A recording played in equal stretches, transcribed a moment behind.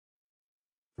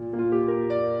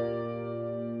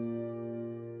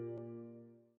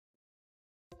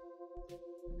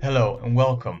Hello and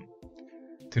welcome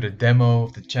to the demo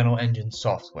of the ChannelEngine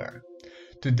software.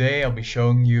 Today I'll be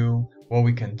showing you what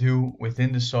we can do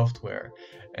within the software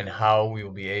and how we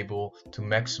will be able to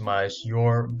maximize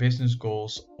your business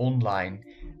goals online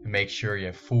and make sure you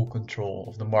have full control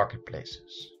of the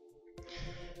marketplaces.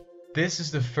 This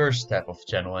is the first step of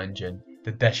ChannelEngine,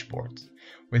 the dashboard.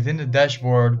 Within the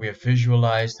dashboard we have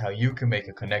visualized how you can make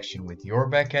a connection with your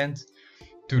backend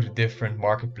to the different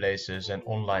marketplaces and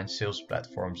online sales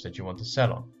platforms that you want to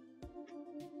sell on.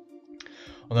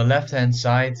 On the left hand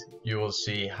side you will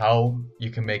see how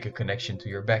you can make a connection to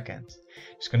your backend.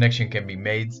 This connection can be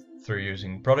made through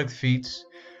using product feeds,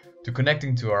 to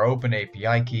connecting to our open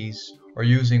API keys, or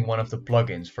using one of the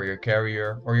plugins for your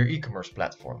carrier or your e-commerce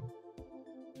platform.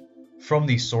 From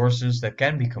these sources that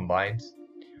can be combined,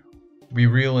 we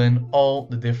reel in all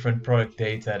the different product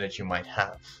data that you might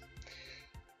have.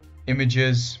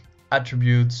 Images,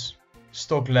 attributes,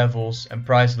 stock levels and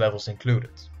price levels included.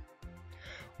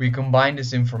 We combine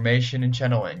this information in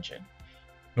ChannelEngine.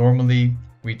 Normally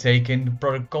we take in the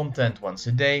product content once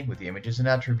a day with the images and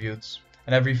attributes,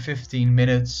 and every 15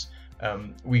 minutes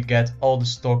we get all the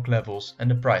stock levels and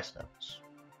the price levels.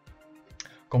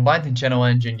 Combined in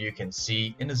ChannelEngine, you can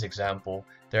see in this example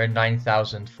there are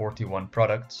 9,041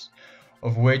 products,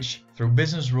 of which through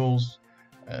business rules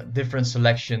different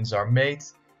selections are made.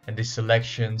 And these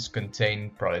selections contain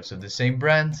products of the same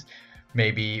brand,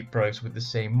 maybe products with the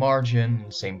same margin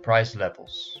and same price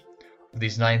levels. Of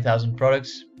these 9,000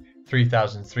 products,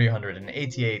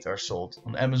 3,388 are sold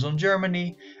on Amazon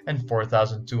Germany and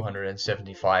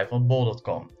 4,275 on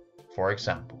bol.com, for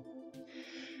example.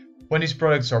 When these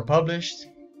products are published,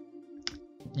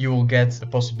 you will get the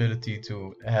possibility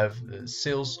to have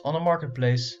sales on a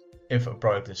marketplace. If a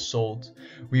product is sold,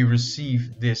 we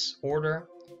receive this order,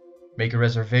 make a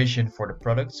reservation for the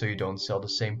product so you don't sell the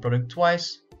same product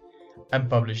twice, and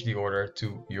publish the order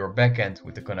to your backend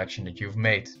with the connection that you've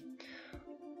made.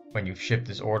 When you've shipped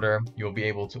this order, you'll be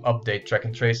able to update track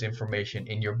and trace information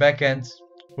in your backend.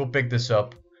 We'll pick this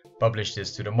up, publish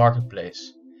this to the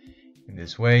marketplace. In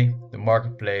this way, the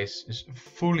marketplace is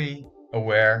fully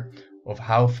aware of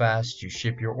how fast you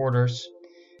ship your orders,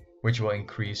 which will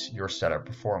increase your seller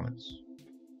performance.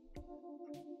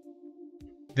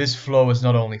 This flow is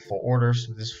not only for orders,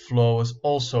 this flow is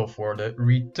also for the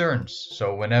returns.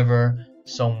 So whenever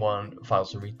someone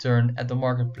files a return at the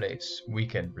marketplace, we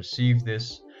can receive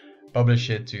this, publish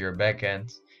it to your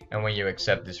backend, and when you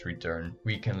accept this return,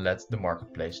 we can let the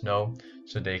marketplace know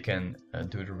so they can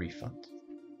do the refund.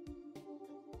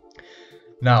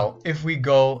 Now, if we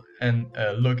go and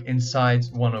look inside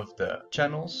one of the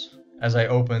channels, as I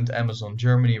opened Amazon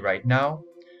Germany right now,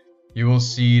 you will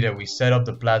see that we set up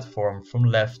the platform from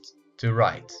left to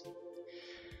right.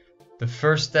 The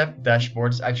first step,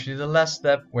 dashboard, is actually the last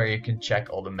step where you can check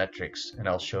all the metrics, and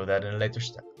I'll show that in a later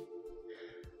step.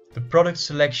 The product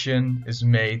selection is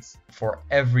made for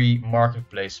every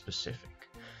marketplace specific.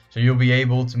 So you'll be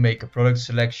able to make a product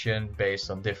selection based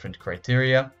on different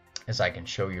criteria, as I can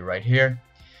show you right here,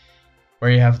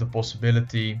 where you have the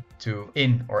possibility to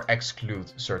in or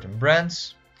exclude certain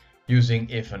brands. Using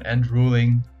if and and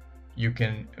ruling, you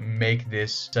can make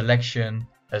this selection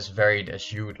as varied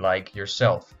as you would like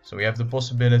yourself. So we have the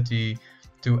possibility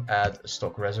to add a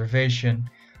stock reservation.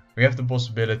 We have the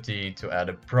possibility to add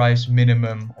a price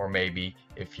minimum, or maybe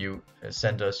if you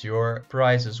send us your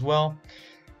price as well,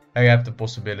 I have the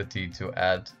possibility to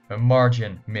add a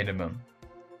margin minimum.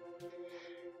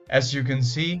 As you can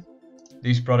see,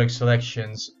 these product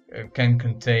selections can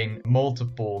contain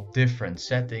multiple different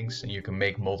settings, and you can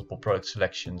make multiple product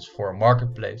selections for a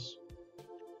marketplace.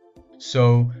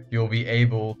 So you'll be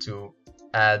able to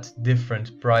add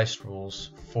different price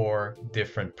rules for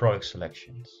different product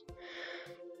selections.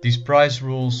 These price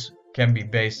rules can be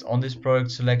based on this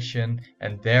product selection,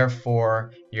 and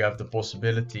therefore you have the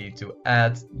possibility to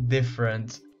add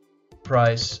different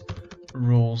price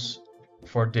rules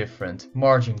for different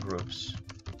margin groups.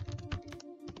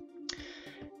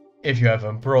 If you have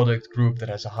a product group that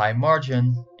has a high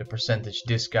margin, the percentage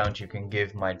discount you can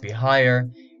give might be higher,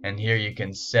 and here you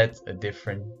can set a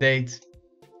different date,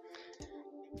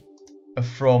 a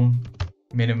from,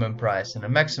 minimum price and a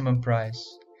maximum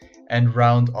price, and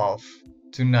round off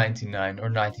to 99 or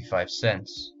 95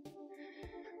 cents.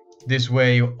 This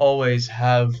way you always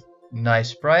have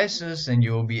nice prices, and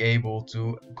you will be able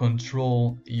to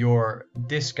control your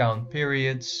discount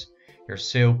periods, your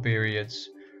sale periods,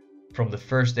 from the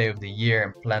first day of the year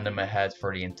and plan them ahead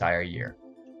for the entire year.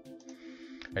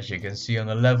 As you can see on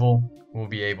the level, we'll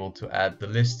be able to add the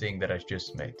listing that I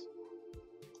just made.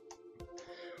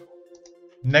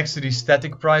 Next to these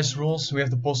static price rules, we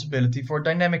have the possibility for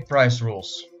dynamic price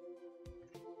rules.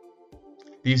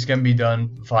 these can be done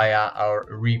via our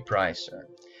repricer.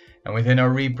 And within our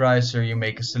repricer, you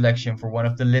make a selection for one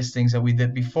of the listings that we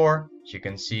did before, as you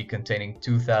can see, containing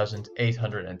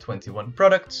 2,821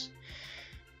 products.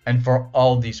 And for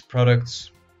all these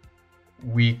products,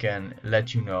 we can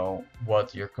let you know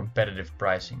what your competitive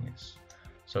pricing is.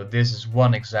 So this is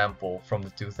one example from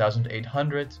the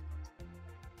 2,800.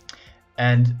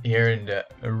 And here in the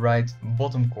right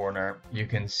bottom corner, you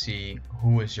can see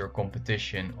who is your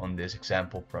competition on this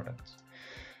example product.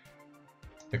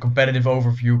 The competitive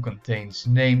overview contains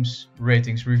names,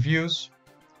 ratings, reviews,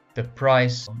 the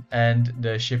price, and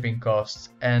the shipping costs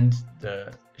and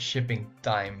the shipping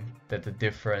time that the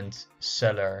different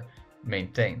seller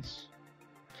maintains.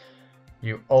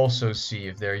 You also see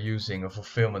if they're using a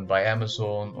fulfillment by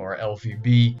Amazon or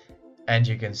LVB, and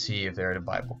you can see if they're the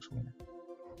buy box winner.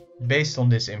 Based on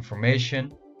this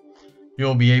information,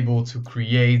 you'll be able to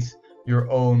create your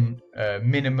own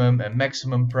minimum and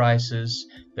maximum prices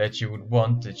that you would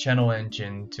want the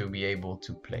ChannelEngine to be able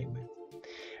to play with.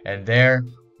 And there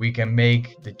we can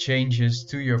make the changes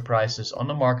to your prices on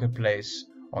the marketplace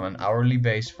on an hourly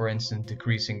base, for instance,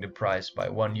 decreasing the price by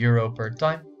 €1 per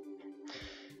time,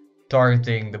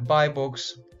 targeting the buy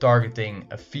box, targeting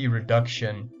a fee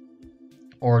reduction,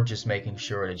 or just making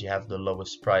sure that you have the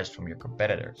lowest price from your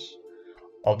competitors.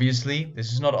 Obviously,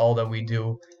 this is not all that we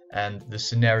do, and the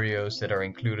scenarios that are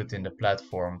included in the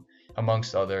platform,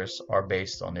 amongst others, are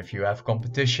based on if you have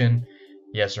competition,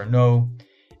 yes or no,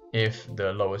 if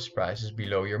the lowest price is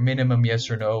below your minimum, yes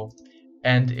or no,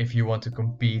 and if you want to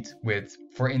compete with,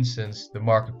 for instance, the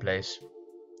marketplace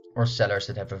or sellers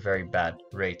that have a very bad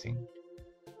rating.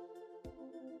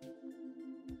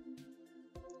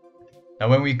 Now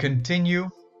when we continue,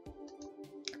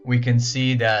 we can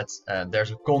see that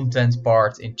there's a content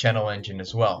part in ChannelEngine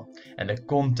as well. And the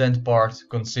content part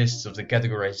consists of the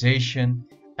categorization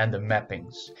and the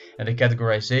mappings. And the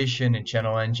categorization in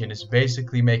ChannelEngine is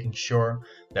basically making sure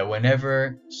that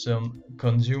whenever some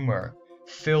consumer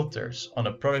filters on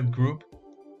a product group,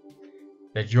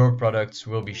 that your products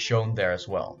will be shown there as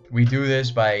well. We do this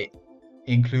by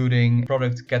including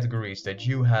product categories that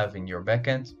you have in your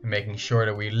backend, and making sure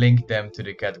that we link them to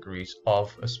the categories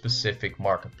of a specific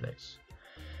marketplace.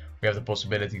 We have the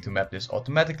possibility to map this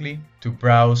automatically, to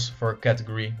browse for a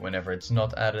category whenever it's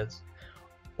not added,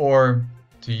 or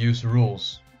to use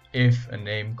rules. If a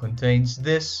name contains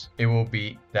this, it will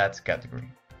be that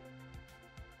category.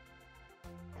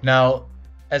 Now,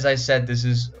 as I said,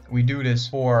 we do this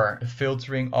for a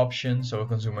filtering option, so a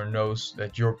consumer knows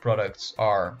that your products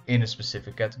are in a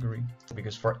specific category.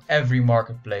 Because for every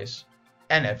marketplace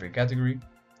and every category,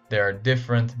 there are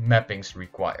different mappings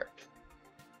required.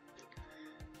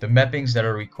 The mappings that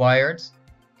are required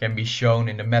can be shown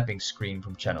in the mapping screen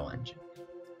from ChannelEngine.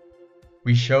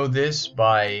 We show this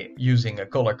by using a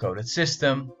color-coded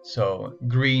system. So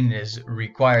green is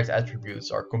required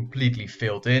attributes are completely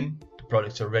filled in.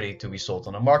 Products are ready to be sold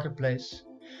on a marketplace.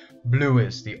 Blue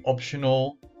is the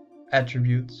optional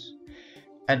attributes,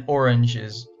 and orange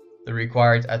is the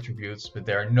required attributes, but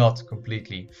they are not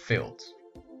completely filled.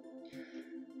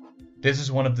 This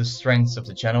is one of the strengths of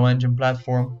the ChannelEngine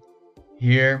platform.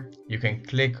 Here you can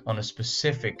click on a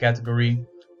specific category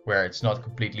where it's not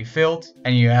completely filled,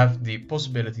 and you have the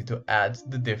possibility to add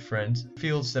the different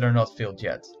fields that are not filled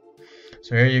yet.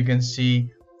 So here you can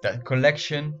see that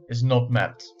collection is not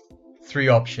mapped. 3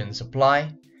 options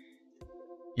apply.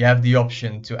 You have the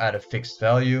option to add a fixed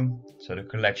value, so the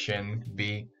collection could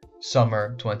be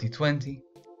summer 2020.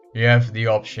 You have the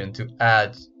option to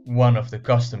add one of the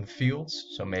custom fields,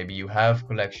 so maybe you have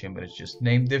collection but it's just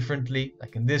named differently,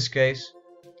 like in this case.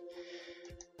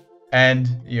 And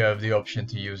you have the option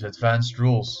to use advanced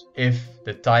rules. If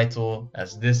the title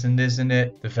has this and this in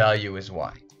it, the value is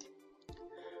Y.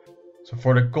 So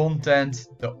for the content,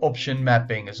 the option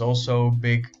mapping is also a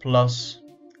big plus,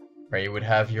 where you would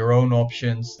have your own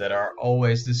options that are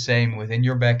always the same within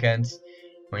your backend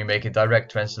when you make a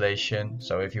direct translation.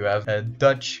 So if you have a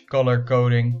Dutch color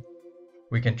coding,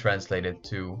 we can translate it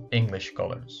to English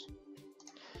colors.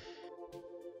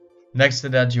 Next to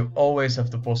that, you always have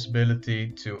the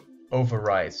possibility to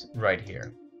override right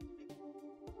here.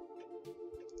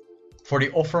 For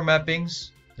the offer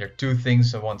mappings, there are 2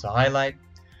 things I want to highlight.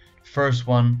 First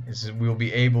one is that we'll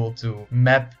be able to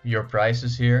map your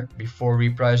prices here before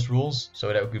reprice rules,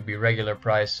 so that could be regular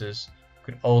prices,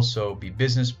 could also be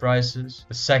business prices.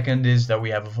 The second is that we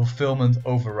have a fulfillment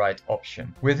override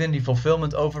option. Within the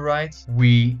fulfillment override,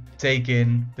 we take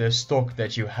in the stock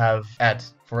that you have at,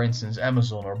 for instance,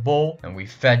 Amazon or Bol, and we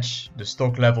fetch the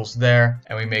stock levels there,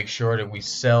 and we make sure that we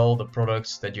sell the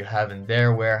products that you have in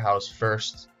their warehouse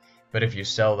first But if you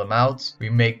sell them out, we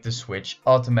make the switch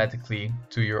automatically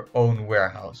to your own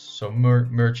warehouse, so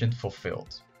merchant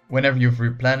fulfilled. Whenever you've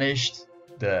replenished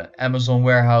the Amazon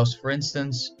warehouse, for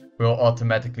instance, we'll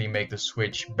automatically make the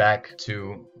switch back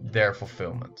to their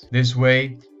fulfillment. This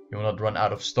way, you will not run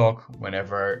out of stock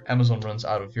whenever Amazon runs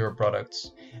out of your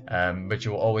products, but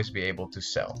you will always be able to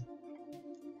sell.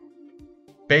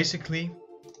 Basically,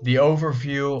 the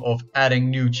overview of adding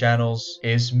new channels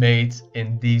is made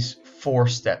in these 4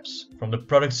 steps, from the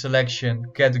product selection,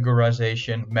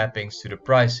 categorization, mappings to the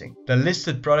pricing. The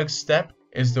listed products step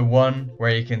is the one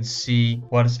where you can see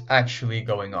what is actually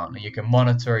going on. And you can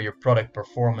monitor your product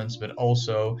performance, but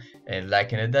also,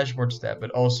 like in a dashboard step,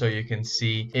 but also you can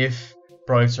see if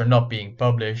products are not being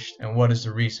published and what is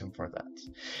the reason for that.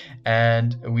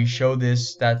 And we show this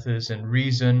status and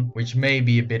reason, which may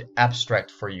be a bit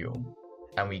abstract for you.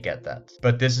 And we get that.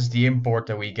 But this is the import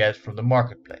that we get from the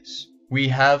marketplace. We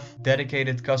have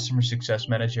dedicated customer success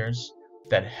managers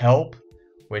that help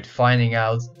with finding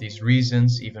out these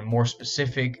reasons, even more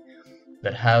specific,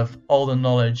 that have all the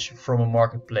knowledge from a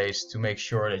marketplace to make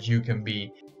sure that you can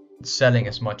be selling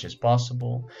as much as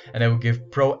possible. And they will give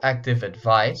proactive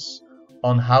advice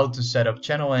on how to set up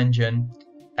ChannelEngine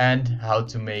and how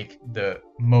to make the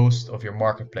most of your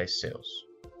marketplace sales.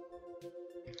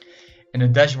 In the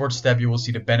dashboard step, you will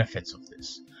see the benefits of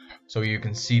this. So you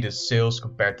can see the sales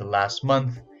compared to last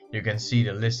month. You can see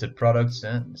the listed products,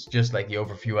 and it's just like the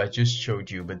overview I just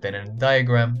showed you, but then in a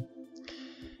diagram.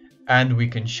 And we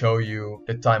can show you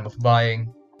the time of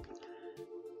buying.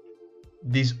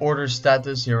 These order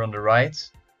status here on the right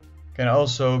can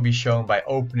also be shown by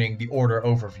opening the order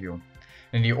overview.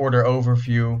 In the order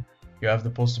overview, you have the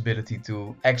possibility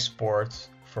to export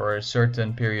for a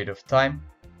certain period of time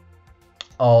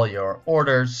all your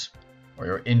orders or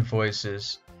your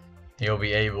invoices. You'll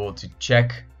be able to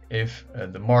check if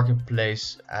the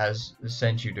marketplace has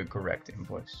sent you the correct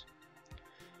invoice.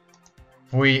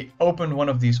 If we open one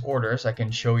of these orders, I can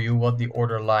show you what the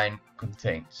order line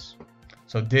contains.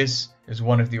 So this is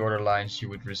one of the order lines you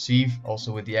would receive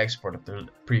also with the export of the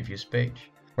previous page,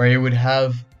 where you would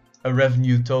have a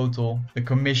revenue total, the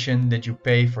commission that you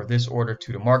pay for this order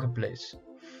to the marketplace,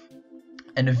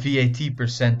 and a VAT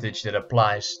percentage that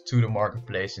applies to the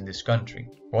marketplace in this country.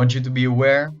 I want you to be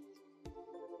aware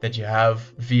that you have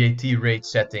VAT rate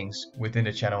settings within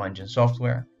the ChannelEngine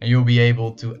software, and you'll be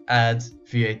able to add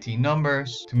VAT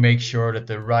numbers to make sure that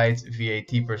the right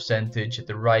VAT percentage at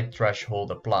the right threshold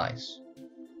applies.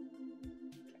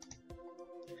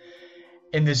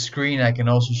 In this screen, I can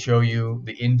also show you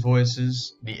the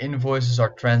invoices. The invoices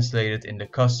are translated in the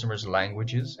customer's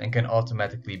languages and can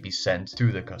automatically be sent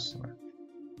to the customer.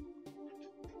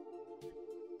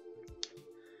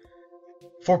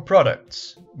 For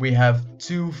products, we have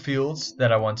 2 fields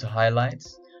that I want to highlight.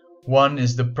 One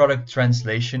is the product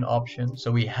translation option.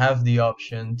 So we have the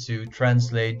option to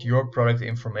translate your product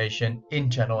information in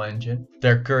ChannelEngine.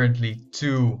 There are currently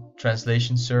 2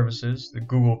 translation services, the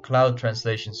Google Cloud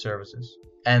Translation Services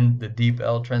and the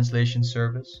DeepL Translation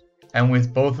Service. And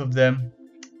with both of them,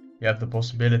 you have the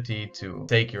possibility to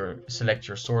select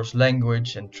your source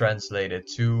language and translate it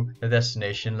to the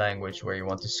destination language where you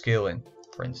want to scale in.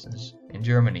 For instance, in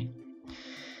Germany.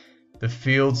 The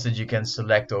fields that you can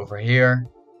select over here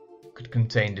could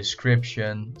contain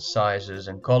description, sizes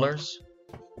and colors.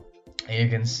 And you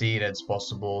can see that it's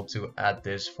possible to add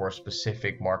this for a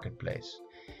specific marketplace.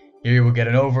 Here you will get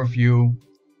an overview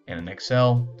in an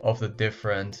Excel of the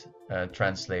different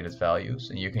translated values,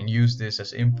 and you can use this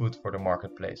as input for the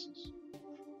marketplaces.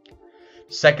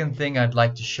 Second thing I'd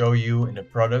like to show you in the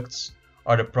products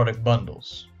are the product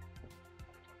bundles.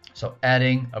 So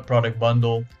adding a product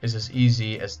bundle is as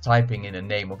easy as typing in a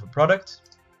name of a product.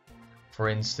 For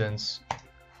instance,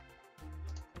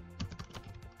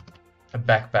 a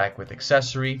backpack with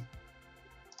accessory.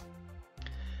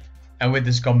 And with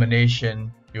this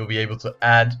combination, you'll be able to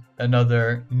add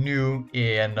another new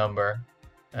EAN number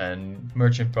and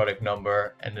merchant product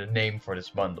number and a name for this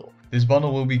bundle. This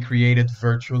bundle will be created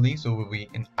virtually, so it will be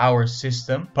in our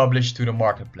system, published to the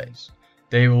marketplace.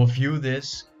 They will view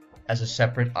this as a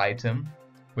separate item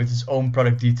with its own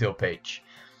product detail page.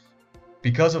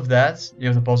 Because of that, you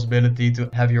have the possibility to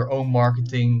have your own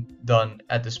marketing done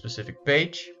at the specific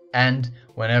page, and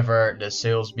whenever the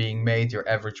sales being made, your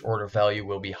average order value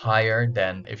will be higher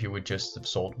than if you would just have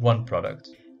sold one product.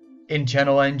 In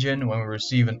ChannelEngine, when we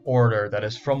receive an order that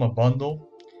is from a bundle,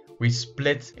 we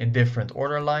split in different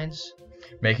order lines,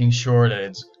 making sure that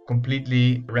it's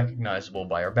completely recognizable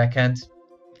by our backend.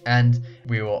 And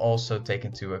we will also take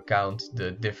into account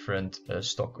the different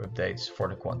stock updates for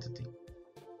the quantity.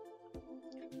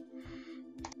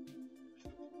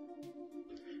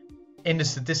 In the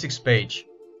statistics page,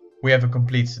 we have a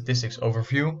complete statistics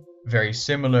overview, very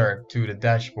similar to the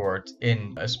dashboard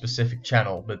in a specific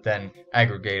channel, but then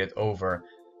aggregated over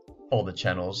all the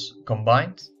channels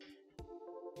combined.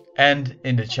 And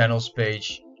in the channels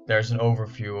page, there's an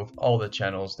overview of all the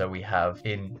channels that we have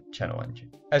in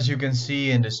ChannelEngine. As you can see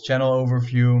in this channel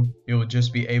overview, you will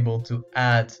just be able to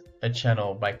add a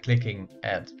channel by clicking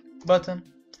Add button.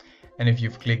 And if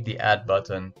you've clicked the Add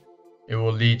button, it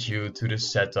will lead you to the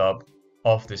setup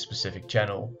of this specific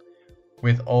channel,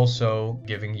 with also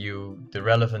giving you the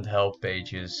relevant help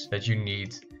pages that you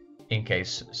need in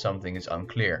case something is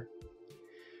unclear.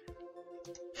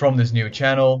 From this new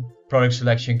channel, product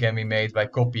selection can be made by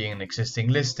copying an existing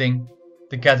listing,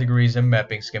 the categories and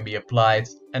mappings can be applied,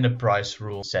 and the price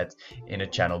rule set in a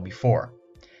channel before.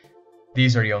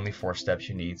 These are the only 4 steps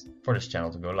you need for this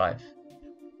channel to go live.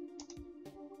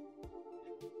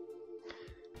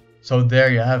 So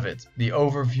there you have it, the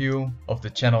overview of the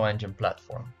ChannelEngine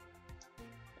platform.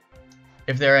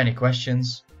 If there are any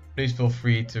questions, please feel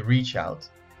free to reach out.